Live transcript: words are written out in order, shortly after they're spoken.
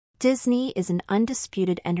Disney is an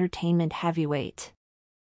undisputed entertainment heavyweight.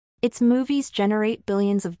 Its movies generate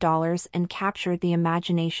billions of dollars and capture the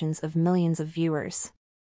imaginations of millions of viewers.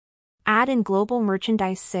 Add in global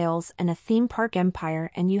merchandise sales and a theme park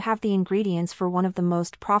empire and you have the ingredients for one of the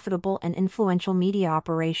most profitable and influential media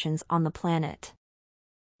operations on the planet.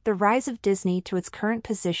 The rise of Disney to its current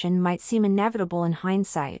position might seem inevitable in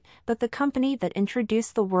hindsight, but the company that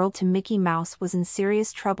introduced the world to Mickey Mouse was in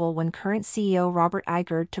serious trouble when current CEO Robert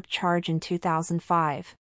Iger took charge in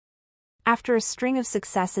 2005. After a string of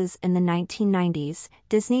successes in the 1990s,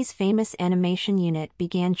 Disney's famous animation unit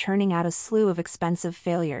began churning out a slew of expensive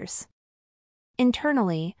failures.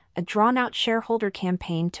 Internally, a drawn-out shareholder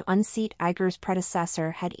campaign to unseat Iger's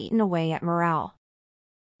predecessor had eaten away at morale.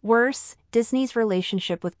 Worse, Disney's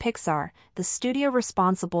relationship with Pixar, the studio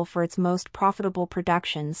responsible for its most profitable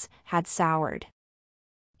productions, had soured.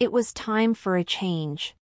 It was time for a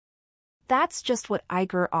change. That's just what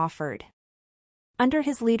Iger offered. Under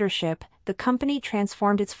his leadership, the company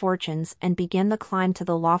transformed its fortunes and began the climb to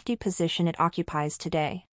the lofty position it occupies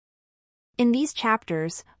today. In these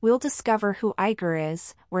chapters, we'll discover who Iger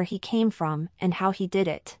is, where he came from, and how he did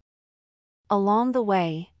it. Along the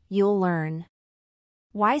way, you'll learn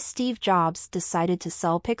why Steve Jobs decided to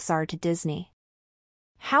sell Pixar to Disney,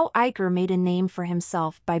 how Iger made a name for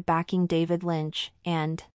himself by backing David Lynch,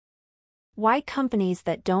 and why companies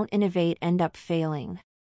that don't innovate end up failing.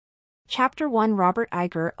 Chapter 1. Robert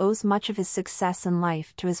Iger owes much of his success in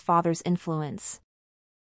life to his father's influence.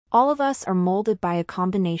 All of us are molded by a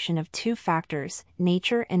combination of two factors,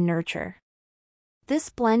 nature and nurture. This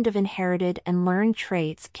blend of inherited and learned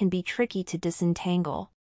traits can be tricky to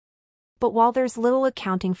disentangle. But while there's little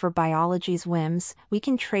accounting for biology's whims, we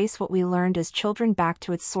can trace what we learned as children back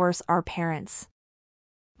to its source, our parents.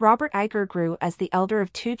 Robert Iger grew as the elder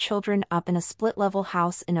of two children up in a split-level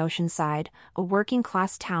house in Oceanside, a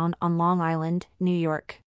working-class town on Long Island, New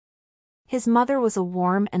York. His mother was a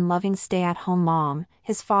warm and loving stay-at-home mom.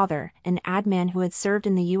 His father, an ad man who had served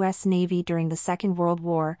in the U.S. Navy during the Second World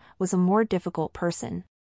War, was a more difficult person.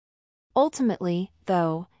 Ultimately,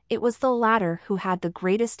 though, it was the latter who had the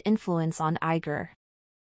greatest influence on Iger.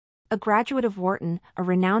 A graduate of Wharton, a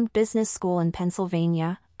renowned business school in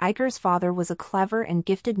Pennsylvania, Iger's father was a clever and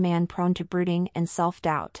gifted man prone to brooding and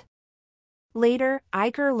self-doubt. Later,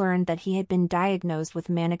 Iger learned that he had been diagnosed with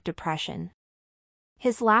manic depression.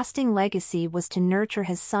 His lasting legacy was to nurture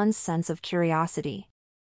his son's sense of curiosity.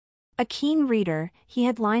 A keen reader, he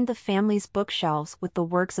had lined the family's bookshelves with the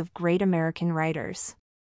works of great American writers.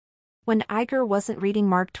 When Iger wasn't reading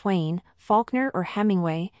Mark Twain, Faulkner or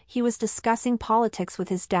Hemingway, he was discussing politics with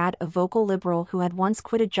his dad, a vocal liberal who had once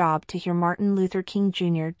quit a job to hear Martin Luther King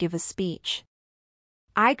Jr. give a speech.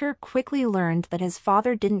 Iger quickly learned that his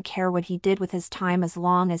father didn't care what he did with his time as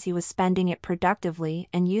long as he was spending it productively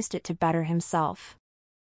and used it to better himself.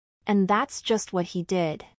 And that's just what he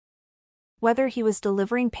did. Whether he was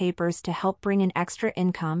delivering papers to help bring in extra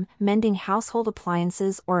income, mending household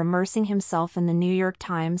appliances, or immersing himself in the New York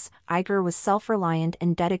Times, Iger was self-reliant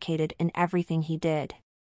and dedicated in everything he did.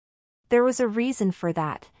 There was a reason for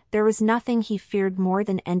that. There was nothing he feared more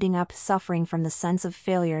than ending up suffering from the sense of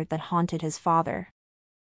failure that haunted his father.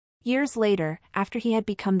 Years later, after he had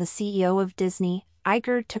become the CEO of Disney,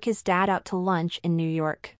 Iger took his dad out to lunch in New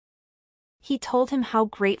York. He told him how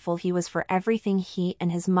grateful he was for everything he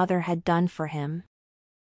and his mother had done for him.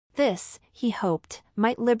 This, he hoped,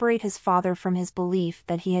 might liberate his father from his belief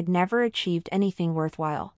that he had never achieved anything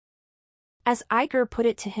worthwhile. As Iger put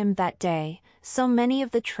it to him that day, so many of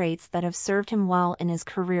the traits that have served him well in his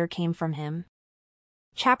career came from him.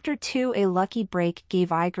 Chapter 2. A lucky break gave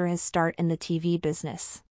Iger his start in the TV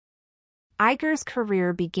business. Iger's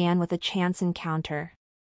career began with a chance encounter.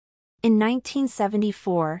 In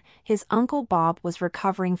 1974, his uncle Bob was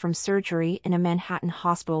recovering from surgery in a Manhattan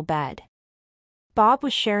hospital bed. Bob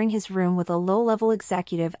was sharing his room with a low-level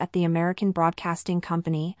executive at the American Broadcasting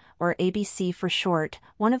Company, or ABC for short,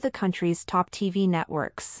 one of the country's top TV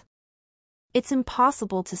networks. It's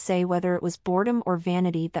impossible to say whether it was boredom or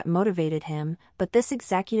vanity that motivated him, but this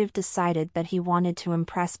executive decided that he wanted to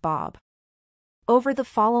impress Bob. Over the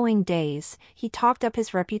following days, he talked up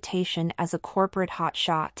his reputation as a corporate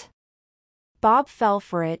hotshot. Bob fell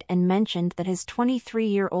for it and mentioned that his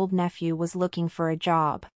 23-year-old nephew was looking for a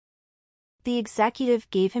job. The executive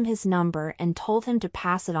gave him his number and told him to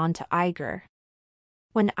pass it on to Iger.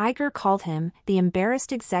 When Iger called him, the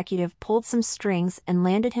embarrassed executive pulled some strings and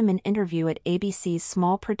landed him an interview at ABC's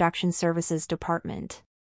Small Production Services department.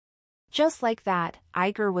 Just like that,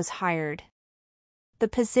 Iger was hired. The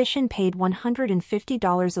position paid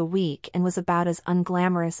 $150 a week and was about as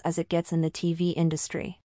unglamorous as it gets in the TV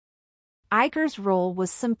industry. Iger's role was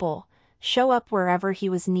simple: show up wherever he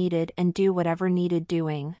was needed and do whatever needed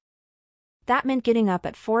doing. That meant getting up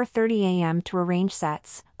at 4:30 a.m. to arrange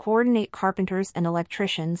sets, coordinate carpenters and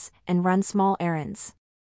electricians, and run small errands.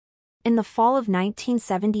 In the fall of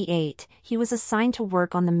 1978, he was assigned to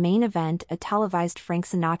work on the main event, a televised Frank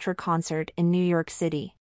Sinatra concert in New York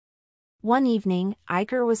City. One evening,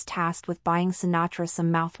 Iger was tasked with buying Sinatra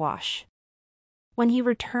some mouthwash. When he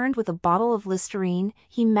returned with a bottle of Listerine,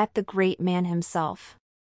 he met the great man himself.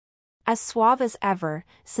 As suave as ever,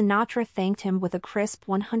 Sinatra thanked him with a crisp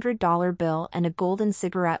 $100 bill and a golden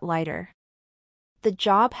cigarette lighter. The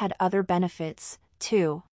job had other benefits,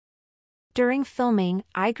 too. During filming,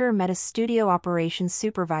 Iger met a studio operations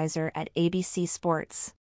supervisor at ABC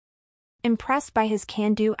Sports. Impressed by his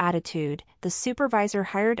can-do attitude, the supervisor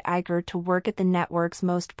hired Iger to work at the network's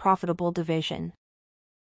most profitable division.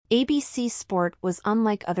 ABC Sport was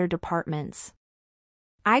unlike other departments.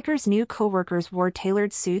 Iger's new co-workers wore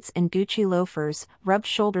tailored suits and Gucci loafers, rubbed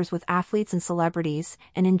shoulders with athletes and celebrities,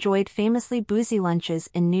 and enjoyed famously boozy lunches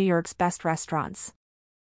in New York's best restaurants.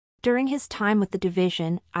 During his time with the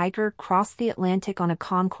division, Iger crossed the Atlantic on a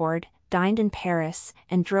Concorde, dined in Paris,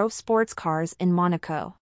 and drove sports cars in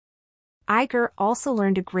Monaco. Iger also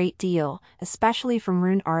learned a great deal, especially from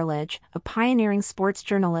Robert Iger, a pioneering sports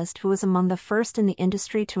journalist who was among the first in the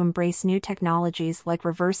industry to embrace new technologies like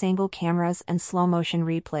reverse-angle cameras and slow-motion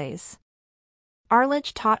replays.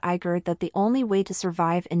 Iger taught Iger that the only way to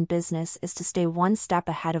survive in business is to stay one step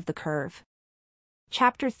ahead of the curve.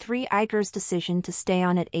 Chapter 3: Iger's decision to stay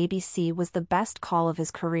on at ABC was the best call of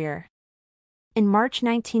his career. In March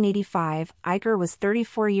 1985, Iger was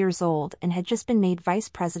 34 years old and had just been made vice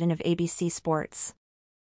president of ABC Sports.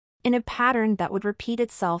 In a pattern that would repeat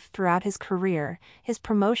itself throughout his career, his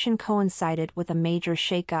promotion coincided with a major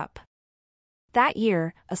shake-up. That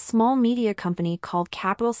year, a small media company called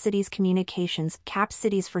Capital Cities Communications, Cap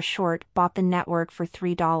Cities for short, bought the network for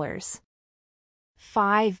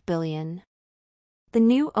 $3.5 billion. The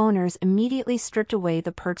new owners immediately stripped away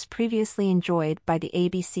the perks previously enjoyed by the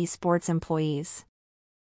ABC Sports employees.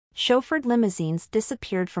 Chauffeured limousines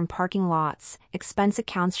disappeared from parking lots, expense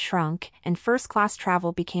accounts shrunk, and first-class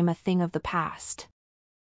travel became a thing of the past.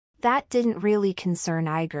 That didn't really concern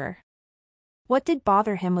Iger. What did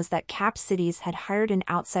bother him was that Cap Cities had hired an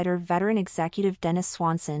outsider veteran executive, Dennis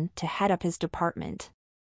Swanson, to head up his department.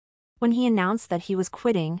 When he announced that he was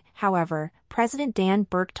quitting, however, President Dan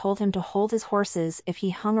Burke told him to hold his horses. If he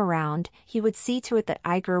hung around, he would see to it that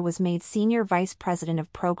Iger was made senior vice president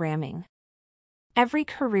of programming. Every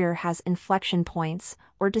career has inflection points,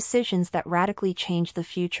 or decisions that radically change the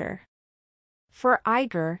future. For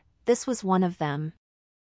Iger, this was one of them.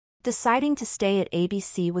 Deciding to stay at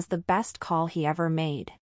ABC was the best call he ever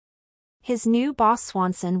made. His new boss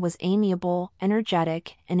Swanson was amiable,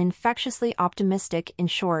 energetic, and infectiously optimistic. In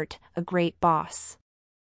short, a great boss.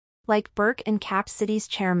 Like Burke and Cap Cities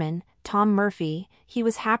chairman, Tom Murphy, he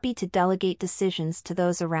was happy to delegate decisions to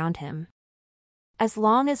those around him. As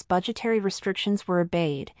long as budgetary restrictions were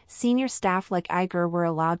obeyed, senior staff like Iger were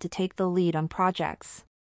allowed to take the lead on projects.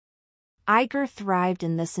 Iger thrived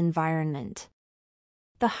in this environment.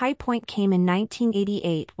 The high point came in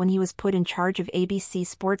 1988 when he was put in charge of ABC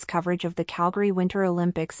Sports coverage of the Calgary Winter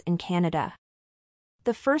Olympics in Canada.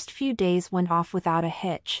 The first few days went off without a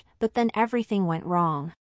hitch, but then everything went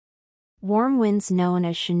wrong. Warm winds known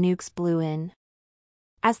as Chinooks blew in.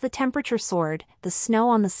 As the temperature soared, the snow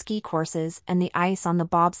on the ski courses and the ice on the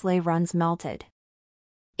bobsleigh runs melted.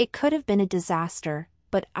 It could have been a disaster,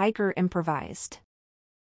 but Iger improvised.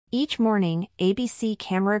 Each morning, ABC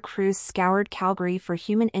camera crews scoured Calgary for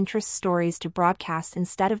human interest stories to broadcast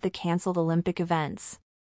instead of the cancelled Olympic events.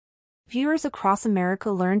 Viewers across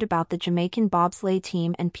America learned about the Jamaican bobsleigh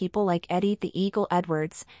team and people like Eddie the Eagle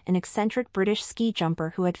Edwards, an eccentric British ski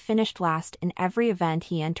jumper who had finished last in every event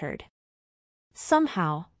he entered.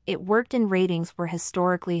 Somehow, it worked and ratings were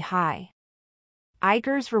historically high.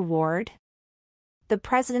 Iger's reward? The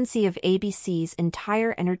presidency of ABC's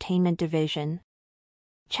entire entertainment division.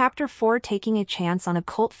 Chapter 4: Taking a chance on a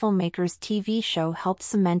cult filmmaker's TV show helped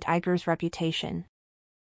cement Iger's reputation.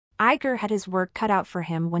 Iger had his work cut out for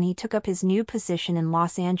him when he took up his new position in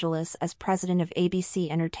Los Angeles as president of ABC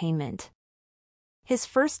Entertainment. His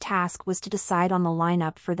first task was to decide on the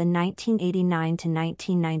lineup for the 1989 to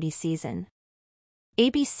 1990 season.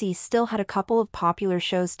 ABC still had a couple of popular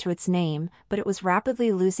shows to its name, but it was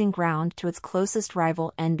rapidly losing ground to its closest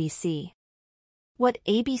rival, NBC. What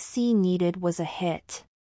ABC needed was a hit.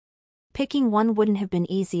 Picking one wouldn't have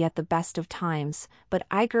been easy at the best of times, but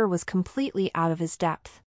Iger was completely out of his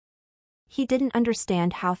depth. He didn't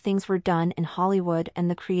understand how things were done in Hollywood, and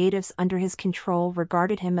the creatives under his control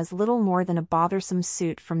regarded him as little more than a bothersome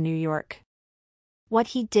suit from New York. What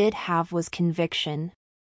he did have was conviction.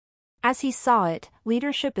 As he saw it,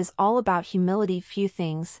 leadership is all about humility. Few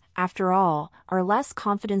things, after all, are less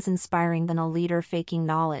confidence-inspiring than a leader faking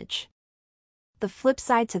knowledge. The flip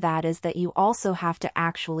side to that is that you also have to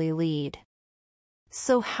actually lead.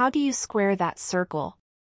 So how do you square that circle?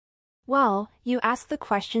 Well, you ask the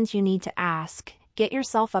questions you need to ask, get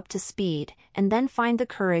yourself up to speed, and then find the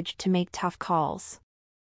courage to make tough calls.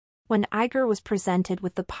 When Iger was presented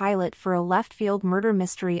with the pilot for a left-field murder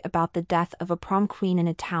mystery about the death of a prom queen in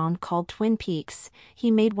a town called Twin Peaks, he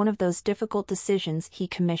made one of those difficult decisions. He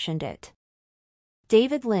commissioned it.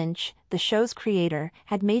 David Lynch, the show's creator,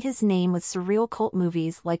 had made his name with surreal cult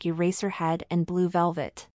movies like Eraserhead and Blue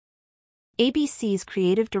Velvet. ABC's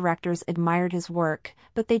creative directors admired his work,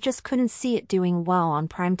 but they just couldn't see it doing well on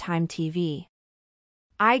primetime TV.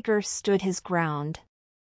 Iger stood his ground.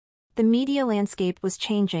 The media landscape was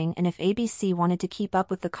changing, and if ABC wanted to keep up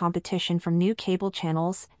with the competition from new cable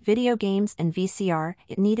channels, video games, and VCR,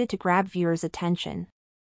 it needed to grab viewers' attention.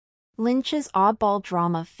 Lynch's oddball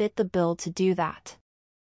drama fit the bill to do that.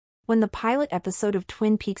 When the pilot episode of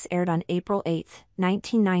Twin Peaks aired on April 8,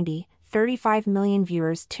 1990, 35 million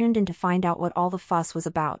viewers tuned in to find out what all the fuss was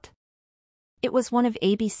about. It was one of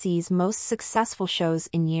ABC's most successful shows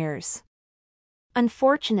in years.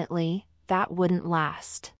 Unfortunately, that wouldn't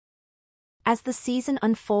last. As the season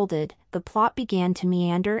unfolded, the plot began to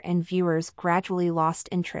meander and viewers gradually lost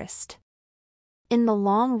interest. In the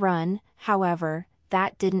long run, however,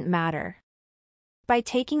 that didn't matter. By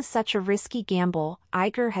taking such a risky gamble,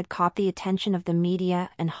 Iger had caught the attention of the media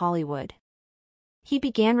and Hollywood. He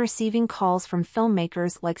began receiving calls from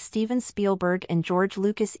filmmakers like Steven Spielberg and George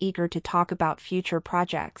Lucas eager to talk about future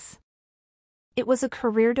projects. It was a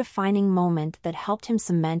career-defining moment that helped him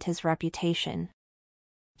cement his reputation.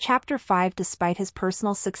 Chapter 5. Despite his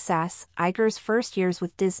personal success, Iger's first years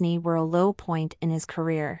with Disney were a low point in his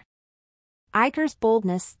career. Iger's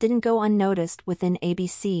boldness didn't go unnoticed within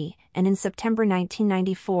ABC, and in September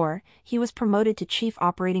 1994, he was promoted to Chief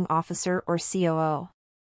Operating Officer or COO.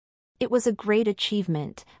 It was a great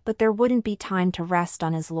achievement, but there wouldn't be time to rest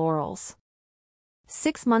on his laurels.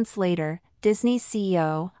 6 months later, Disney's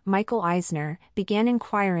CEO, Michael Eisner, began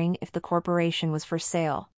inquiring if the corporation was for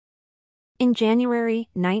sale. In January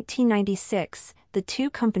 1996, the two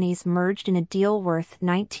companies merged in a deal worth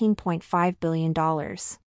 $19.5 billion.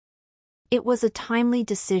 It was a timely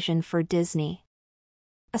decision for Disney.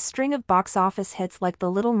 A string of box office hits like The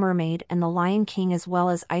Little Mermaid and The Lion King, as well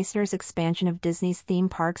as Eisner's expansion of Disney's theme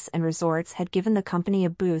parks and resorts, had given the company a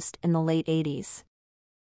boost in the late 80s.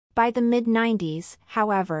 By the mid-90s,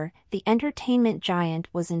 however, the entertainment giant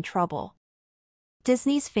was in trouble.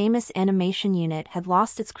 Disney's famous animation unit had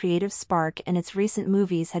lost its creative spark, and its recent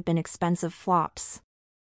movies had been expensive flops.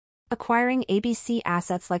 Acquiring ABC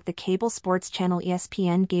assets like the cable sports channel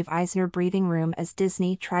ESPN gave Eisner breathing room as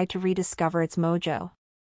Disney tried to rediscover its mojo.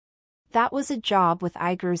 That was a job with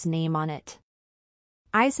Iger's name on it.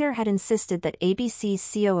 Eisner had insisted that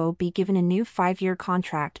ABC's COO be given a new 5-year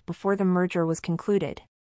contract before the merger was concluded.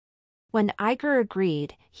 When Iger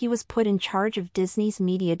agreed, he was put in charge of Disney's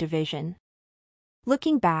media division.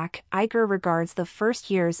 Looking back, Iger regards the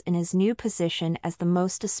first years in his new position as the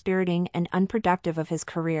most dispiriting and unproductive of his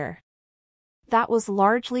career. That was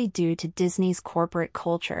largely due to Disney's corporate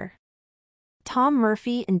culture. Tom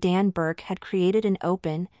Murphy and Dan Burke had created an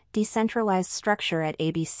open, decentralized structure at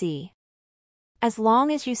ABC. As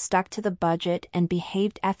long as you stuck to the budget and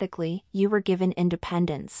behaved ethically, you were given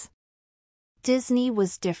independence. Disney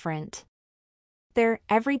was different. There,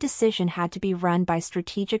 every decision had to be run by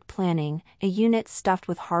strategic planning, a unit stuffed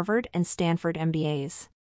with Harvard and Stanford MBAs.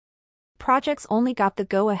 Projects only got the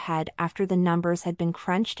go-ahead after the numbers had been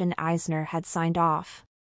crunched and Eisner had signed off.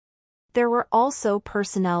 There were also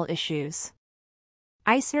personnel issues.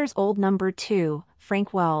 Eisner's old number 2,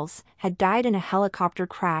 Frank Wells, had died in a helicopter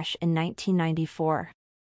crash in 1994.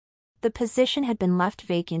 The position had been left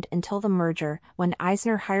vacant until the merger, when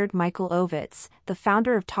Eisner hired Michael Ovitz, the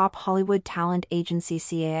founder of top Hollywood talent agency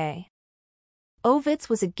CAA. Ovitz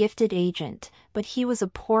was a gifted agent, but he was a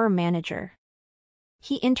poor manager.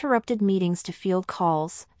 He interrupted meetings to field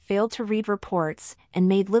calls, failed to read reports, and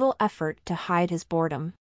made little effort to hide his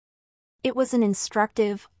boredom. It was an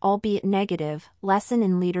instructive, albeit negative, lesson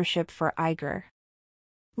in leadership for Iger.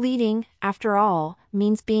 Leading, after all,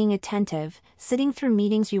 means being attentive, sitting through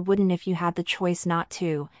meetings you wouldn't if you had the choice not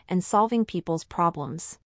to, and solving people's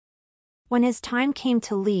problems. When his time came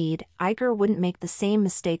to lead, Iger wouldn't make the same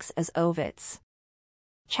mistakes as Ovitz.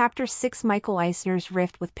 Chapter 6 Michael Eisner's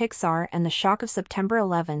rift with Pixar and the shock of September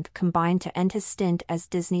 11 combined to end his stint as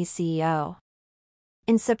Disney's CEO.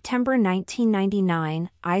 In September 1999,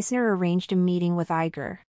 Eisner arranged a meeting with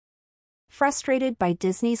Iger. Frustrated by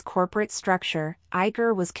Disney's corporate structure,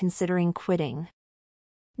 Iger was considering quitting.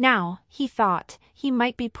 Now, he thought, he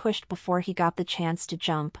might be pushed before he got the chance to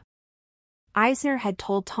jump. Eisner had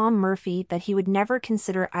told Tom Murphy that he would never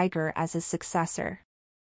consider Iger as his successor.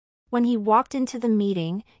 When he walked into the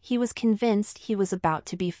meeting, he was convinced he was about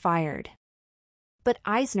to be fired. But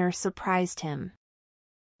Eisner surprised him.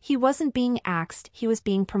 He wasn't being axed, he was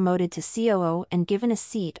being promoted to COO and given a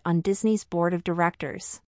seat on Disney's board of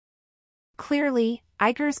directors. Clearly,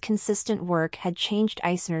 Iger's consistent work had changed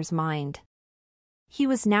Eisner's mind. He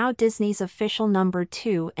was now Disney's official number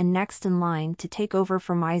 2 and next in line to take over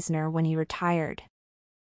from Eisner when he retired.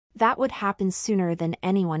 That would happen sooner than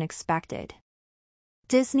anyone expected.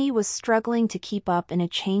 Disney was struggling to keep up in a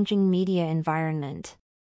changing media environment.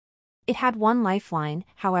 It had one lifeline,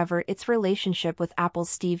 however, its relationship with Apple's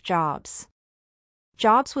Steve Jobs.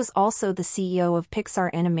 Jobs was also the CEO of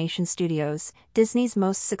Pixar Animation Studios, Disney's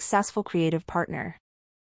most successful creative partner.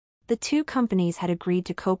 The two companies had agreed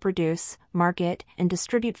to co-produce, market, and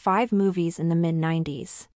distribute 5 movies in the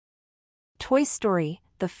mid-90s. Toy Story,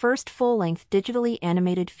 the first full-length digitally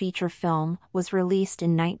animated feature film, was released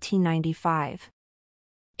in 1995.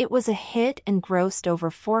 It was a hit and grossed over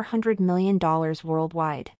 $400 million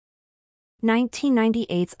worldwide.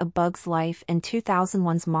 1998's A Bug's Life and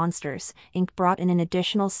 2001's Monsters, Inc. brought in an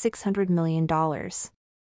additional $600 million.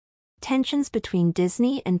 Tensions between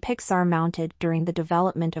Disney and Pixar mounted during the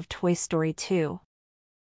development of Toy Story 2.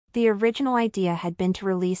 The original idea had been to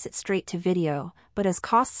release it straight to video, but as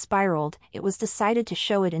costs spiraled, it was decided to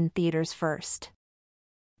show it in theaters first.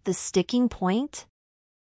 The sticking point?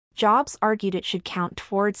 Jobs argued it should count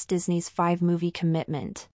towards Disney's 5-movie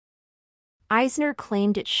commitment. Eisner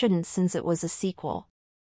claimed it shouldn't since it was a sequel.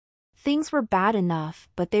 Things were bad enough,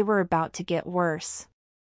 but they were about to get worse.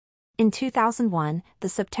 In 2001, the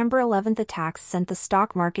September 11 attacks sent the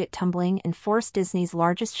stock market tumbling and forced Disney's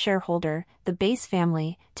largest shareholder, the Bass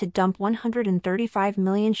family, to dump 135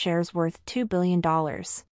 million shares worth $2 billion.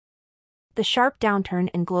 The sharp downturn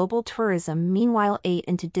in global tourism meanwhile ate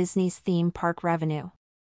into Disney's theme park revenue.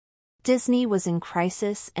 Disney was in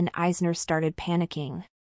crisis and Eisner started panicking.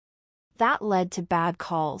 That led to bad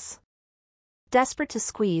calls. Desperate to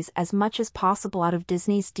squeeze as much as possible out of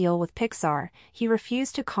Disney's deal with Pixar, he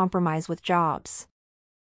refused to compromise with Jobs.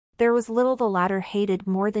 There was little the latter hated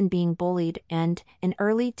more than being bullied and, in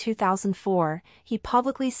early 2004, he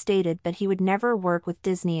publicly stated that he would never work with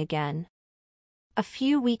Disney again. A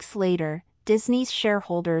few weeks later, Disney's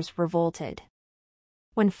shareholders revolted.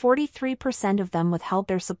 When 43% of them withheld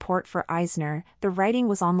their support for Eisner, the writing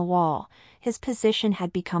was on the wall. His position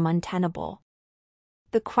had become untenable.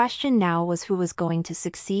 The question now was who was going to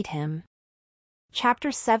succeed him.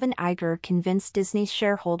 Chapter 7 Iger convinced Disney's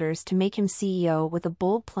shareholders to make him CEO with a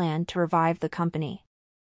bold plan to revive the company.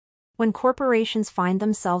 When corporations find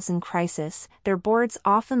themselves in crisis, their boards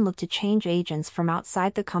often look to change agents from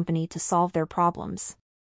outside the company to solve their problems.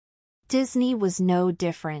 Disney was no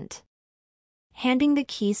different. Handing the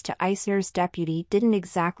keys to Eisner's deputy didn't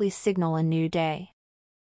exactly signal a new day.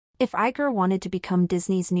 If Iger wanted to become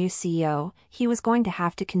Disney's new CEO, he was going to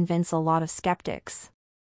have to convince a lot of skeptics.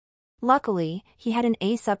 Luckily, he had an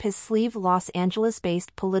ace up his sleeve: Los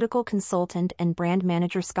Angeles-based political consultant and brand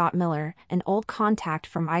manager Scott Miller, an old contact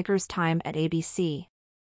from Iger's time at ABC.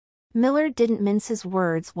 Miller didn't mince his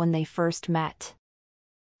words when they first met.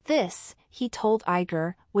 This, he told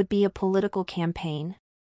Iger, would be a political campaign.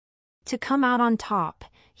 To come out on top,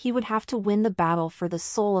 he would have to win the battle for the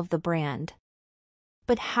soul of the brand.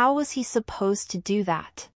 But how was he supposed to do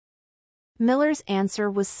that? Miller's answer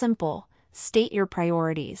was simple: state your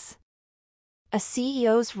priorities. A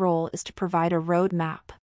CEO's role is to provide a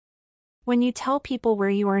roadmap. When you tell people where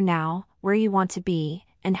you are now, where you want to be,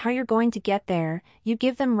 and how you're going to get there, you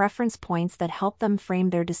give them reference points that help them frame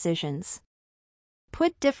their decisions.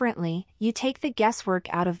 Put differently, you take the guesswork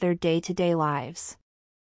out of their day-to-day lives.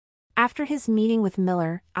 After his meeting with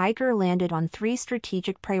Miller, Iger landed on 3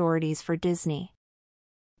 strategic priorities for Disney.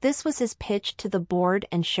 This was his pitch to the board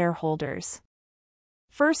and shareholders.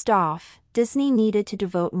 First off, Disney needed to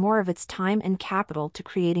devote more of its time and capital to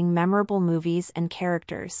creating memorable movies and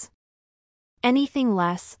characters. Anything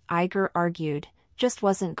less, Iger argued, just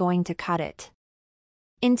wasn't going to cut it.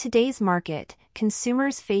 In today's market,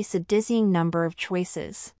 consumers face a dizzying number of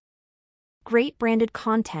choices. Great branded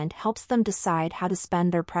content helps them decide how to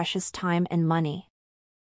spend their precious time and money.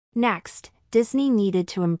 Next, Disney needed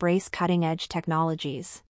to embrace cutting-edge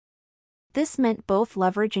technologies. This meant both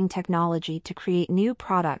leveraging technology to create new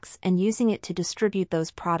products and using it to distribute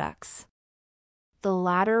those products. The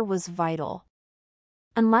latter was vital.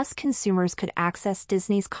 Unless consumers could access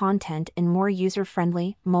Disney's content in more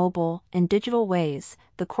user-friendly, mobile, and digital ways,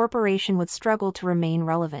 the corporation would struggle to remain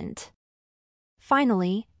relevant.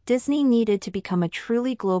 Finally, Disney needed to become a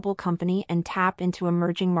truly global company and tap into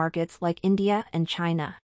emerging markets like India and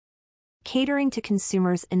China. Catering to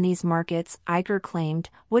consumers in these markets, Iger claimed,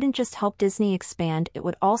 wouldn't just help Disney expand, it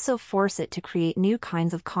would also force it to create new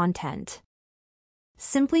kinds of content.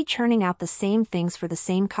 Simply churning out the same things for the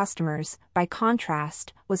same customers, by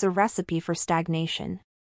contrast, was a recipe for stagnation.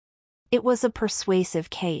 It was a persuasive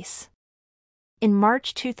case. In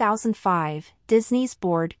March 2005, Disney's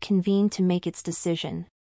board convened to make its decision.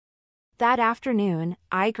 That afternoon,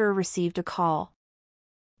 Iger received a call.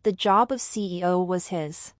 The job of CEO was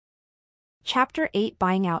his. Chapter 8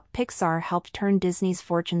 Buying out Pixar helped turn Disney's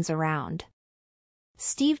fortunes around.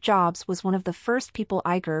 Steve Jobs was one of the first people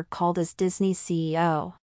Iger called as Disney's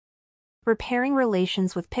CEO. Repairing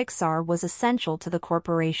relations with Pixar was essential to the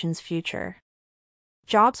corporation's future.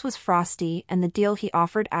 Jobs was frosty, and the deal he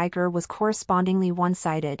offered Iger was correspondingly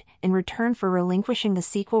one-sided. In return for relinquishing the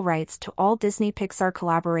sequel rights to all Disney-Pixar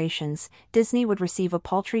collaborations, Disney would receive a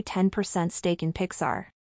paltry 10% stake in Pixar.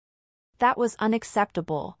 That was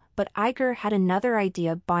unacceptable, but Iger had another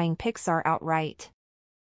idea: buying Pixar outright.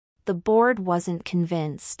 The board wasn't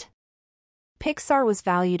convinced. Pixar was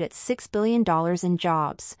valued at $6 billion, and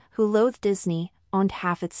Jobs, who loathed Disney, owned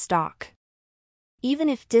half its stock. Even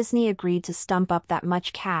if Disney agreed to stump up that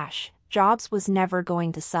much cash, Jobs was never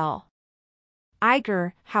going to sell.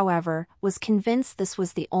 Iger, however, was convinced this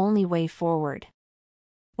was the only way forward.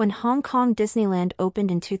 When Hong Kong Disneyland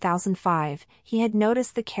opened in 2005, he had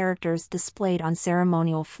noticed the characters displayed on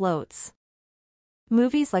ceremonial floats.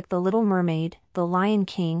 Movies like The Little Mermaid, The Lion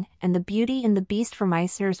King, and The Beauty and the Beast from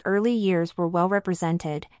Eisner's early years were well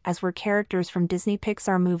represented, as were characters from Disney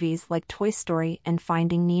Pixar movies like Toy Story and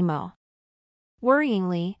Finding Nemo.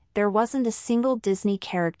 Worryingly, there wasn't a single Disney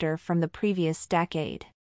character from the previous decade.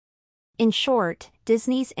 In short,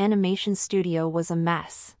 Disney's animation studio was a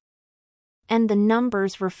mess. And the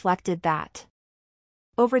numbers reflected that.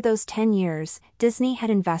 Over those 10 years, Disney had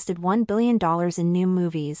invested $1 billion in new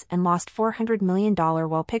movies and lost $400 million,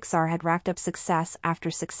 while Pixar had racked up success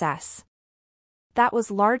after success. That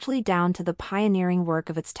was largely down to the pioneering work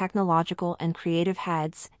of its technological and creative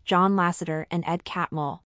heads, John Lasseter and Ed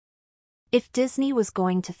Catmull. If Disney was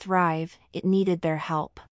going to thrive, it needed their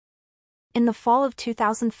help. In the fall of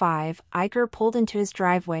 2005, Iger pulled into his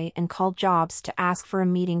driveway and called Jobs to ask for a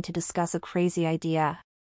meeting to discuss a crazy idea.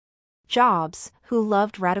 Jobs, who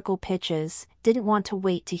loved radical pitches, didn't want to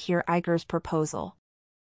wait to hear Iger's proposal.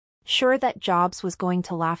 Sure that Jobs was going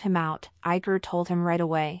to laugh him out, Iger told him right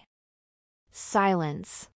away.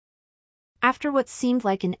 Silence. After what seemed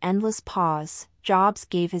like an endless pause, Jobs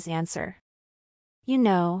gave his answer. You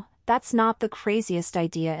know, that's not the craziest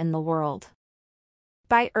idea in the world.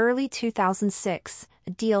 By early 2006, a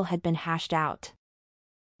deal had been hashed out.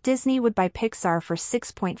 Disney would buy Pixar for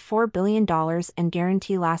 $6.4 billion and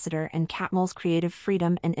guarantee Lasseter and Catmull's creative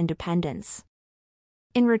freedom and independence.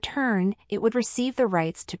 In return, it would receive the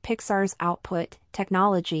rights to Pixar's output,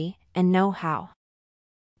 technology, and know-how.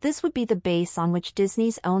 This would be the base on which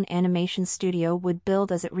Disney's own animation studio would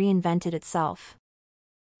build as it reinvented itself.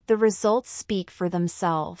 The results speak for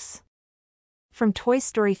themselves. From Toy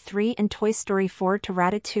Story 3 and Toy Story 4 to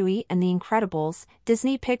Ratatouille and The Incredibles,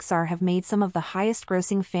 Disney Pixar have made some of the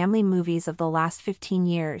highest-grossing family movies of the last 15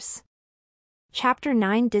 years. Chapter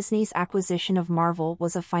 9 Disney's acquisition of Marvel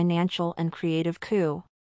was a financial and creative coup.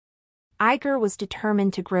 Iger was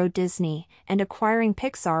determined to grow Disney, and acquiring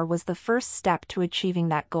Pixar was the first step to achieving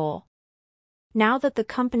that goal. Now that the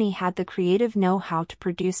company had the creative know-how to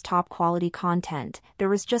produce top-quality content, there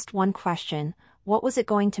was just one question: what was it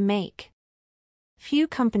going to make? Few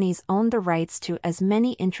companies owned the rights to as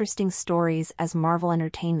many interesting stories as Marvel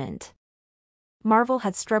Entertainment. Marvel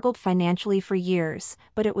had struggled financially for years,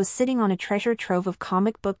 but it was sitting on a treasure trove of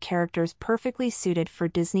comic book characters perfectly suited for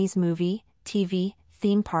Disney's movie, TV,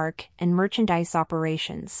 theme park, and merchandise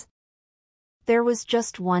operations. There was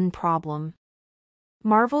just one problem.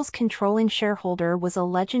 Marvel's controlling shareholder was a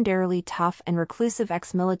legendarily tough and reclusive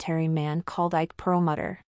ex-military man called Ike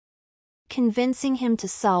Perlmutter. Convincing him to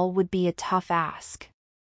sell would be a tough ask.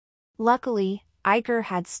 Luckily, Iger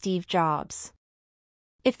had Steve Jobs.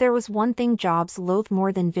 If there was one thing Jobs loathed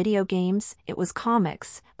more than video games, it was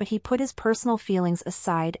comics, but he put his personal feelings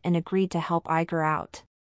aside and agreed to help Iger out.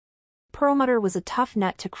 Perlmutter was a tough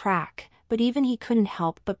nut to crack, but even he couldn't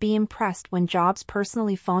help but be impressed when Jobs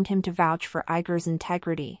personally phoned him to vouch for Iger's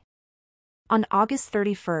integrity. On August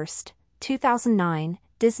 31, 2009,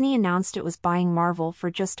 Disney announced it was buying Marvel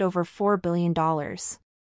for just over $4 billion.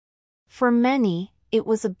 For many, it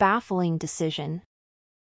was a baffling decision.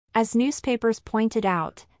 As newspapers pointed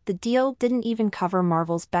out, the deal didn't even cover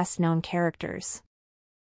Marvel's best-known characters.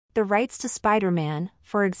 The rights to Spider-Man,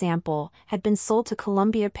 for example, had been sold to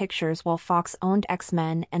Columbia Pictures while Fox owned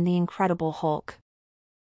X-Men and The Incredible Hulk.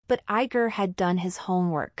 But Iger had done his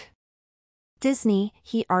homework. Disney,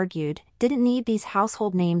 he argued, didn't need these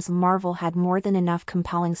household names. Marvel had more than enough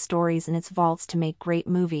compelling stories in its vaults to make great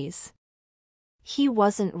movies. He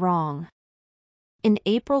wasn't wrong. In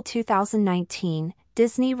April 2019,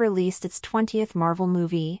 Disney released its 20th Marvel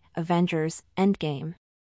movie, Avengers: Endgame.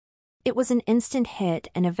 It was an instant hit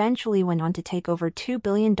and eventually went on to take over $2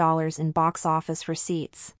 billion in box office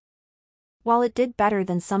receipts. While it did better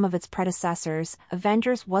than some of its predecessors,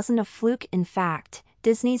 Avengers wasn't a fluke. In fact,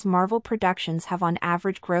 Disney's Marvel productions have on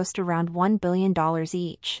average grossed around $1 billion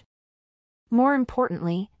each. More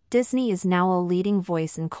importantly, Disney is now a leading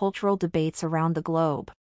voice in cultural debates around the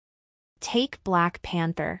globe. Take Black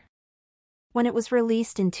Panther. When it was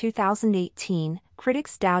released in 2018,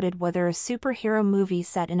 critics doubted whether a superhero movie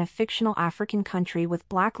set in a fictional African country with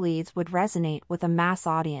black leads would resonate with a mass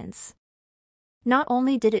audience. Not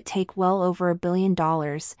only did it take well over $1 billion,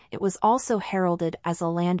 it was also heralded as a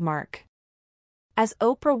landmark. As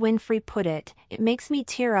Oprah Winfrey put it, "It makes me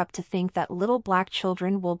tear up to think that little black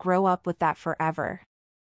children will grow up with that forever."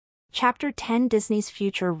 Chapter 10. Disney's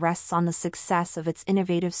future rests on the success of its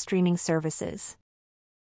innovative streaming services.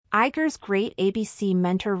 Iger's great ABC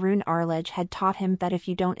mentor Roone Arledge had taught him that if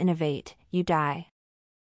you don't innovate, you die.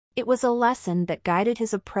 It was a lesson that guided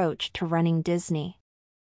his approach to running Disney.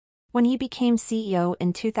 When he became CEO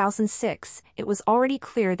in 2006, it was already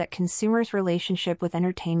clear that consumers' relationship with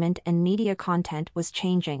entertainment and media content was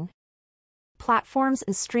changing. Platforms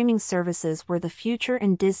and streaming services were the future,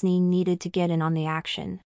 and Disney needed to get in on the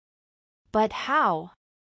action. But how?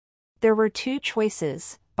 There were two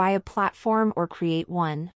choices: buy a platform or create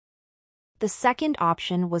one. The second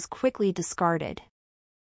option was quickly discarded.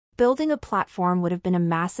 Building a platform would have been a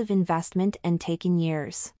massive investment and taken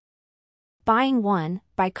years. Buying one,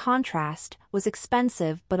 by contrast, was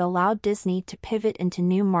expensive but allowed Disney to pivot into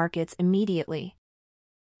new markets immediately.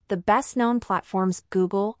 The best-known platforms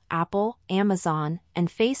Google, Apple, Amazon, and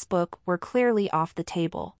Facebook were clearly off the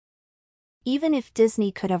table. Even if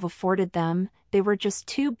Disney could have afforded them, they were just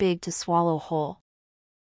too big to swallow whole.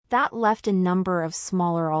 That left a number of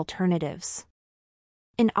smaller alternatives.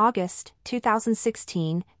 In August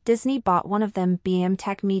 2016, Disney bought one of them,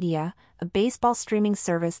 BM Media, a baseball streaming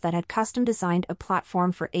service that had custom-designed a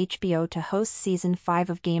platform for HBO to host Season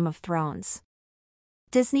 5 of Game of Thrones.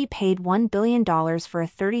 Disney paid $1 billion for a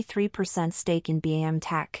 33% stake in BM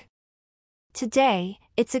Tech. Today,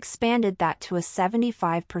 it's expanded that to a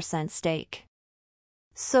 75% stake.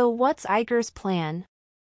 So what's Iger's plan?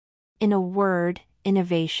 In a word,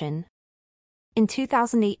 innovation. In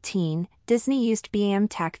 2018, Disney used BM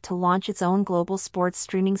Tech to launch its own global sports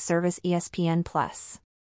streaming service ESPN+.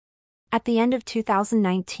 At the end of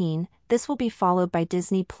 2019, this will be followed by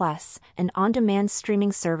Disney+, an on-demand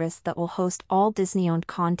streaming service that will host all Disney-owned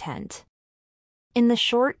content. In the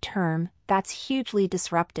short term, that's hugely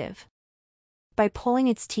disruptive. By pulling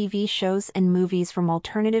its TV shows and movies from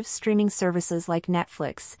alternative streaming services like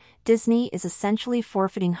Netflix, Disney is essentially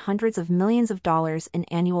forfeiting hundreds of millions of dollars in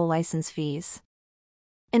annual license fees.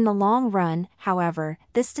 In the long run, however,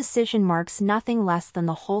 this decision marks nothing less than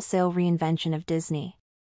the wholesale reinvention of Disney.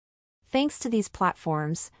 Thanks to these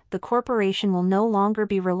platforms, the corporation will no longer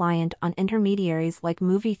be reliant on intermediaries like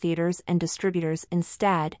movie theaters and distributors.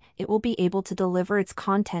 Instead, it will be able to deliver its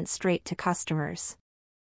content straight to customers.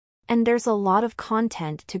 And there's a lot of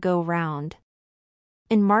content to go round.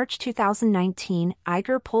 In March 2019,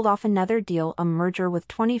 Iger pulled off another deal, a merger with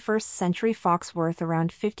 21st Century Fox worth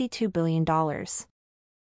around $52 billion.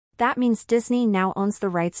 That means Disney now owns the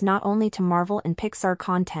rights not only to Marvel and Pixar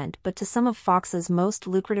content but to some of Fox's most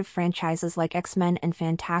lucrative franchises like X-Men and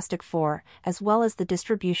Fantastic Four, as well as the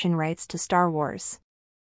distribution rights to Star Wars.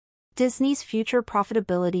 Disney's future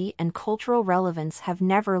profitability and cultural relevance have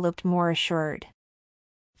never looked more assured.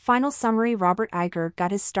 Final summary: Robert Iger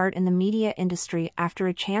got his start in the media industry after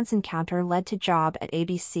a chance encounter led to a job at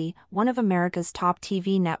ABC, one of America's top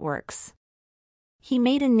TV networks. He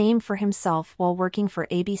made a name for himself while working for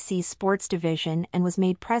ABC's sports division and was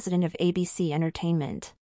made president of ABC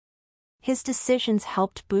Entertainment. His decisions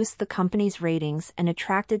helped boost the company's ratings and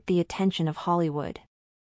attracted the attention of Hollywood.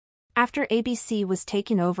 After ABC was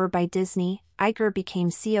taken over by Disney, Iger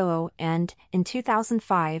became COO and, in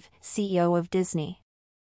 2005, CEO of Disney.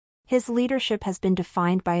 His leadership has been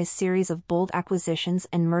defined by a series of bold acquisitions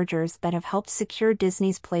and mergers that have helped secure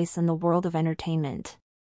Disney's place in the world of entertainment.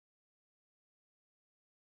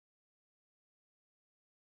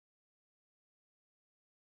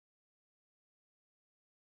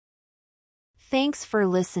 Thanks for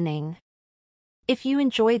listening. If you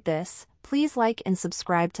enjoyed this, please like and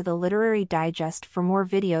subscribe to the Literary Digest for more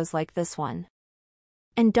videos like this one.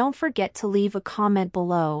 And don't forget to leave a comment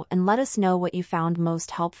below and let us know what you found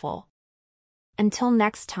most helpful. Until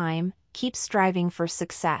next time, keep striving for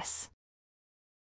success.